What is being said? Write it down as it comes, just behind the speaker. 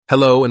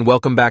Hello and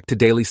welcome back to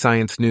Daily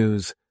Science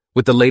News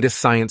with the latest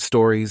science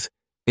stories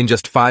in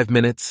just 5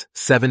 minutes,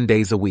 7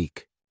 days a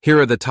week. Here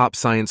are the top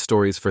science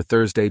stories for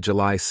Thursday,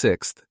 July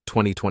 6th,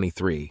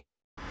 2023.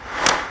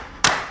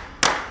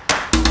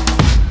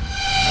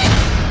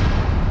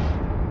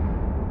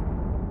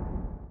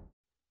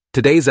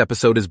 Today's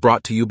episode is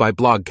brought to you by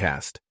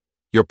Blogcast,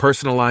 your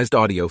personalized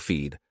audio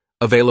feed,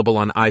 available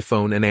on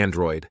iPhone and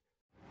Android.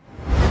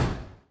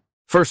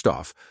 First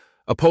off,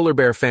 a polar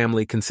bear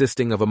family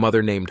consisting of a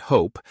mother named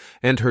Hope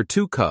and her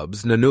 2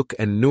 cubs, Nanook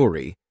and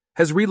Nuri,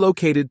 has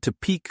relocated to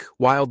Peak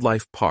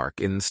Wildlife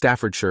Park in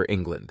Staffordshire,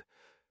 England.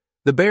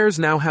 The bears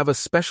now have a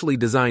specially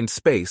designed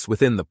space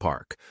within the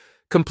park,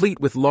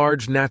 complete with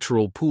large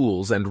natural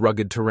pools and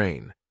rugged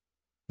terrain.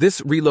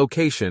 This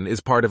relocation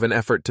is part of an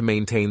effort to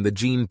maintain the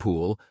gene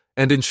pool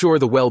and ensure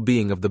the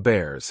well-being of the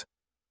bears.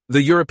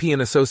 The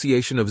European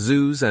Association of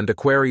Zoos and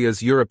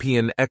Aquaria's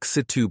European Ex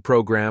Situ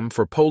program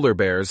for polar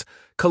bears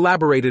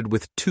collaborated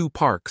with 2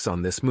 parks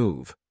on this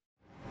move.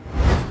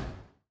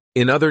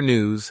 In other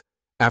news,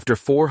 after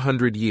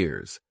 400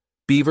 years,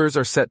 beavers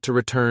are set to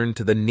return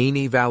to the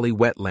Nene Valley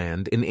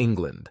wetland in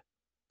England.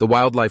 The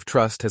Wildlife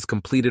Trust has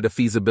completed a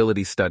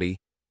feasibility study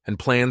and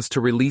plans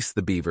to release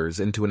the beavers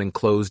into an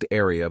enclosed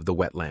area of the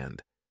wetland.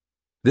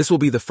 This will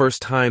be the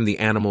first time the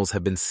animals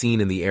have been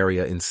seen in the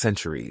area in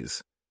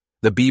centuries.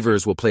 The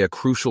beavers will play a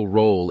crucial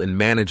role in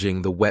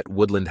managing the wet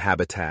woodland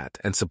habitat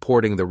and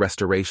supporting the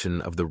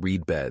restoration of the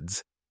reed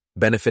beds,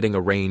 benefiting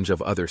a range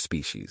of other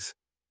species.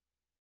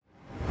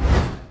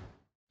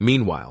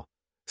 Meanwhile,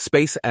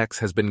 SpaceX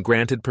has been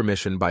granted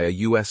permission by a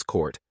U.S.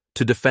 court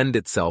to defend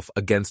itself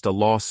against a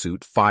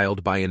lawsuit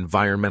filed by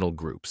environmental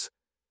groups.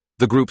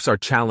 The groups are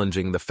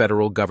challenging the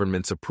federal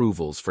government's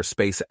approvals for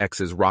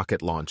SpaceX's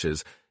rocket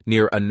launches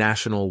near a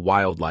national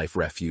wildlife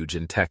refuge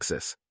in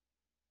Texas.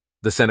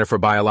 The Center for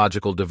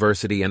Biological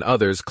Diversity and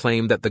others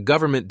claim that the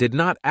government did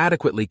not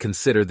adequately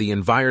consider the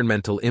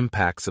environmental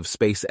impacts of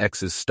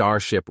SpaceX's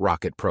Starship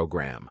rocket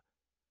program.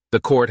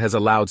 The court has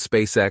allowed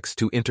SpaceX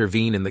to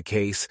intervene in the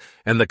case,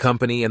 and the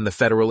company and the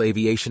Federal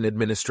Aviation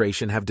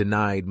Administration have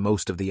denied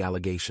most of the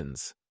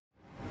allegations.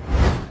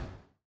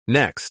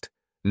 Next,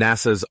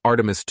 NASA's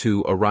Artemis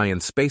II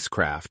Orion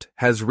spacecraft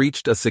has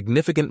reached a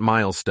significant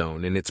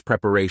milestone in its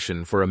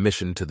preparation for a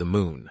mission to the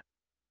Moon.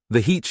 The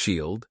heat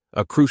shield,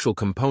 a crucial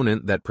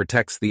component that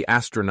protects the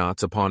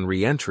astronauts upon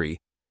re-entry,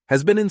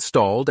 has been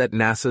installed at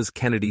NASA's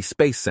Kennedy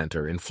Space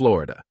Center in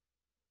Florida.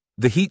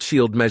 The heat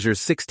shield measures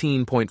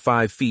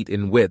 16.5 feet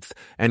in width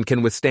and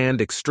can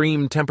withstand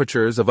extreme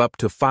temperatures of up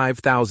to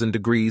 5,000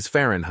 degrees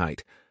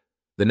Fahrenheit.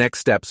 The next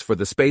steps for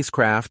the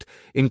spacecraft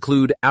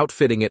include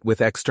outfitting it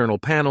with external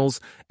panels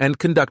and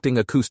conducting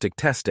acoustic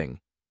testing.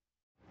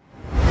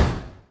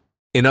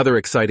 In other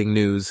exciting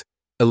news,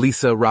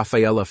 Elisa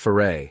Rafaela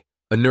Ferre,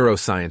 a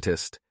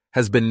neuroscientist,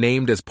 has been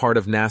named as part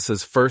of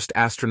NASA's first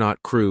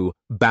astronaut crew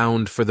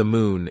bound for the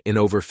Moon in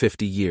over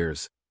 50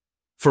 years.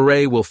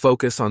 Ferre will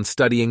focus on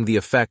studying the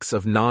effects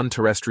of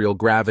non-terrestrial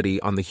gravity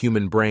on the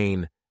human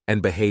brain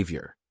and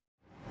behavior.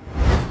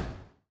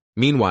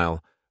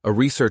 Meanwhile, a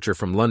researcher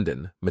from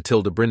London,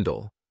 Matilda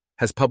Brindle,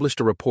 has published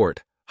a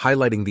report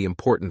highlighting the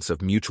importance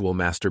of mutual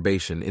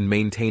masturbation in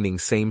maintaining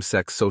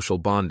same-sex social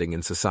bonding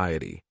in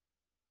society.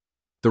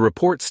 The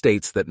report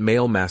states that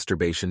male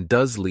masturbation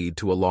does lead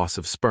to a loss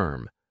of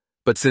sperm,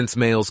 but since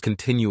males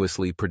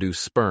continuously produce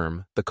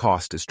sperm, the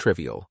cost is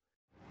trivial.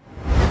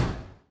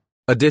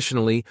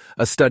 Additionally,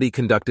 a study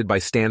conducted by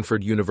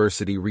Stanford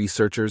University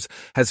researchers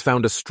has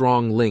found a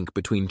strong link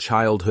between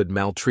childhood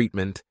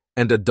maltreatment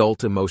and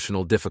adult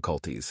emotional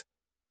difficulties.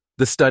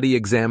 The study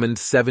examined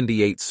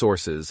 78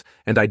 sources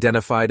and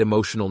identified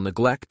emotional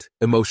neglect,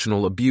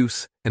 emotional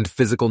abuse, and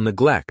physical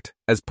neglect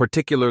as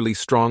particularly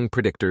strong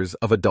predictors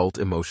of adult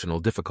emotional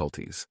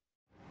difficulties.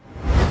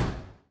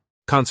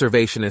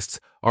 Conservationists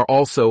are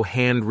also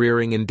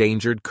hand-rearing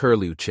endangered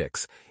curlew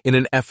chicks in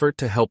an effort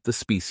to help the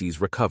species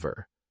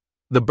recover.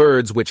 The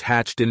birds, which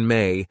hatched in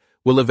May,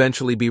 will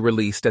eventually be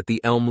released at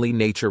the Elmley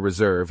Nature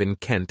Reserve in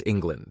Kent,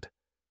 England.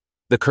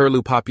 The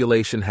curlew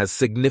population has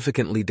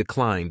significantly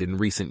declined in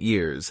recent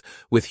years,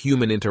 with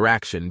human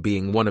interaction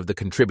being one of the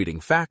contributing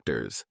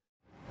factors.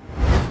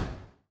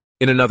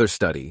 In another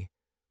study,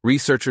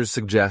 researchers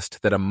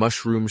suggest that a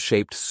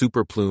mushroom-shaped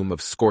superplume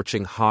of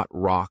scorching hot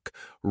rock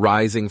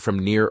rising from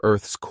near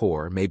Earth's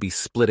core may be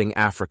splitting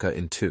Africa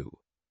in 2.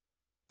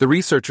 The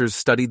researchers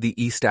studied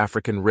the East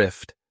African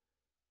Rift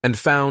and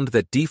found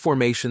that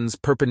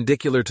deformations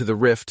perpendicular to the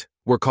rift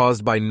were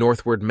caused by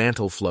northward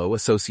mantle flow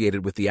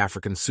associated with the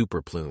African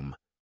superplume.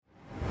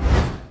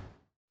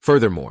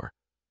 Furthermore,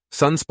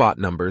 sunspot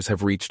numbers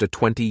have reached a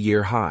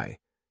 20-year high,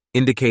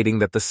 indicating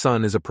that the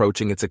sun is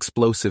approaching its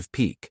explosive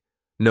peak,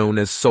 known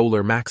as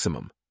solar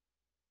maximum.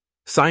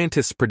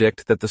 Scientists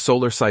predict that the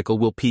solar cycle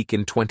will peak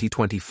in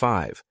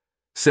 2025,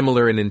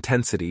 similar in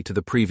intensity to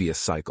the previous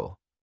cycle.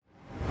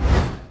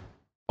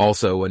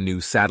 Also, a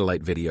new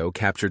satellite video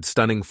captured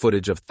stunning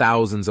footage of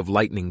thousands of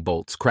lightning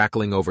bolts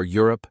crackling over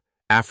Europe,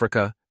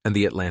 Africa, and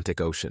the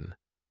Atlantic Ocean.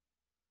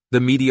 The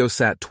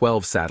Meteosat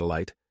 12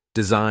 satellite,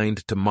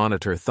 designed to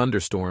monitor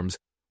thunderstorms,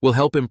 will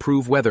help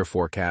improve weather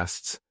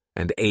forecasts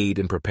and aid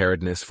in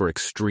preparedness for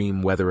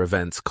extreme weather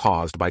events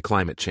caused by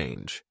climate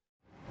change.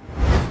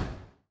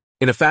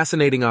 In a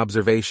fascinating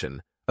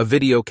observation, a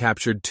video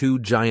captured two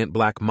giant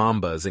black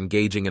mambas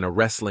engaging in a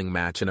wrestling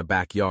match in a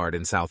backyard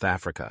in South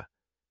Africa.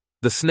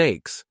 The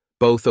snakes,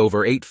 both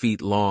over 8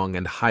 feet long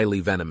and highly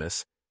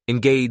venomous,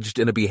 engaged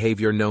in a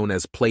behavior known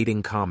as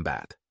plating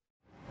combat.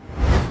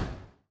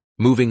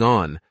 Moving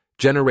on,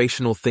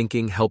 generational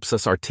thinking helps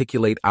us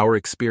articulate our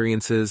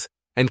experiences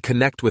and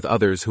connect with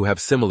others who have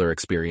similar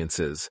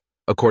experiences,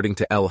 according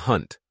to Elle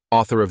Hunt,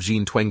 author of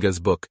Jean Twenge's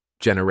book,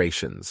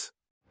 Generations.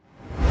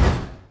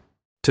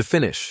 To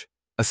finish,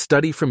 a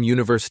study from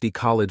University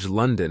College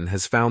London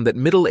has found that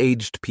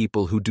middle-aged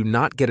people who do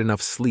not get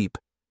enough sleep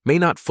may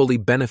not fully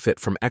benefit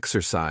from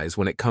exercise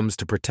when it comes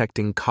to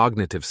protecting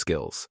cognitive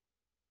skills.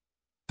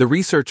 The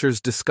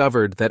researchers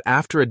discovered that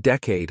after a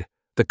decade,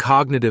 the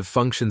cognitive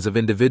functions of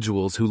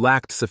individuals who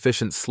lacked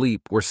sufficient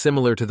sleep were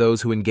similar to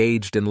those who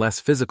engaged in less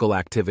physical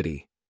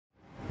activity.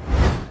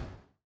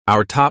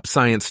 Our top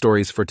science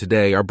stories for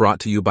today are brought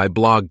to you by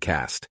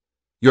Blogcast,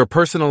 your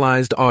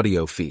personalized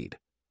audio feed.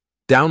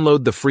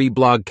 Download the free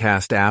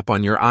Blogcast app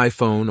on your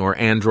iPhone or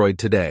Android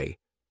today.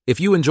 If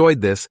you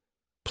enjoyed this,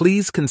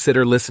 please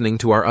consider listening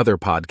to our other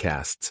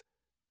podcasts: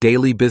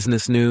 Daily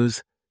Business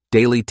News,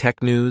 Daily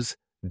Tech News,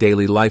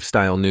 Daily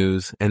Lifestyle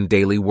News, and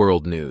Daily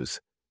World News.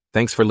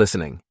 Thanks for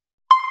listening.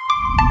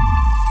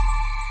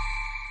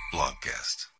 Blogcast.